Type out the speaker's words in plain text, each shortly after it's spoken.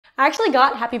I actually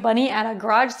got Happy Bunny at a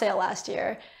garage sale last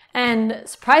year, and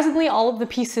surprisingly all of the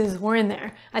pieces were in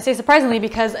there. I say surprisingly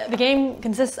because the game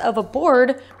consists of a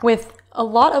board with a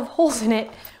lot of holes in it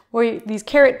where these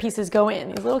carrot pieces go in,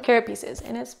 these little carrot pieces,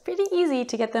 and it's pretty easy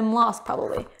to get them lost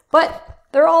probably, but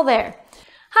they're all there.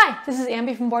 Hi, this is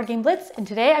Ambie from Board Game Blitz, and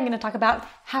today I'm going to talk about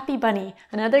Happy Bunny,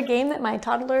 another game that my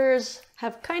toddlers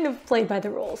have kind of played by the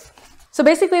rules. So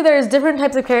basically there's different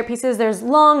types of carrot pieces. There's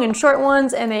long and short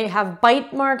ones, and they have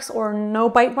bite marks or no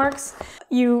bite marks.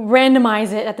 You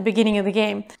randomize it at the beginning of the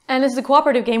game. And this is a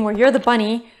cooperative game where you're the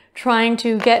bunny trying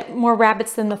to get more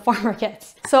rabbits than the farmer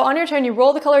gets. So on your turn, you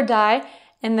roll the colored die,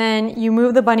 and then you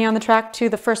move the bunny on the track to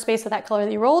the first space of that color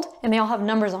that you rolled, and they all have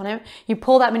numbers on it. You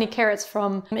pull that many carrots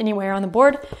from anywhere on the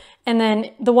board, and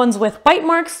then the ones with bite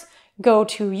marks go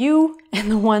to you, and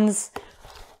the ones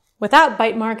without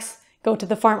bite marks go to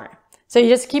the farmer. So you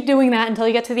just keep doing that until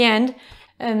you get to the end,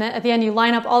 and then at the end you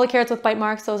line up all the carrots with bite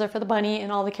marks, those are for the bunny,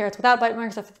 and all the carrots without bite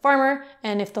marks are for the farmer,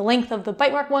 and if the length of the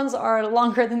bite mark ones are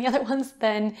longer than the other ones,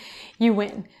 then you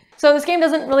win. So this game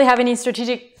doesn't really have any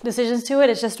strategic decisions to it.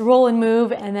 It's just roll and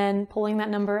move and then pulling that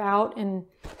number out, and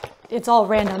it's all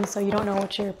random, so you don't know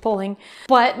what you're pulling.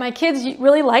 But my kids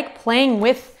really like playing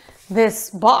with this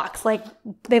box. Like,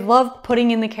 they love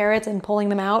putting in the carrots and pulling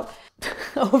them out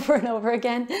over and over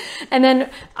again. And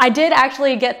then I did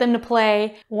actually get them to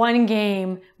play one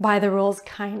game by the rules,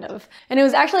 kind of. And it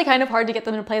was actually kind of hard to get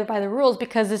them to play by the rules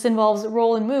because this involves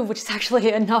roll and move, which is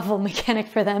actually a novel mechanic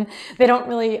for them. They don't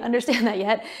really understand that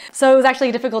yet. So it was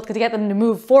actually difficult to get them to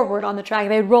move forward on the track.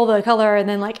 They would roll the color and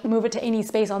then like move it to any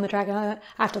space on the track. And I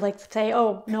have to like say,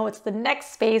 oh no, it's the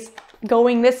next space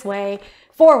going this way.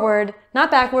 Forward, not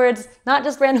backwards, not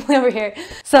just randomly over here.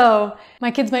 So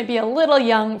my kids might be a little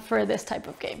young for this type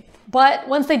of game. But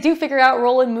once they do figure out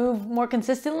roll and move more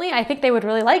consistently, I think they would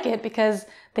really like it because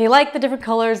they like the different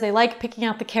colors, they like picking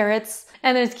out the carrots,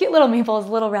 and there's cute little meeples,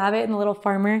 the little rabbit and the little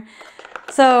farmer.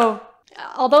 So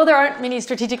although there aren't many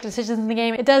strategic decisions in the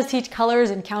game, it does teach colors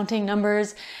and counting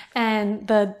numbers, and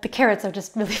the carrots are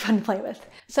just really fun to play with.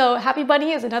 So Happy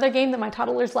Bunny is another game that my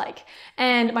toddlers like.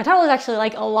 And my toddlers actually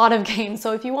like a lot of games,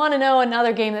 so if you want to know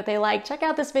another game that they like, check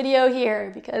out this video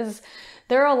here, because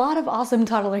there are a lot of awesome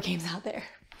toddler games out there.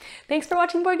 Thanks for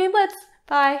watching Board Game Blitz.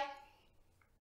 Bye!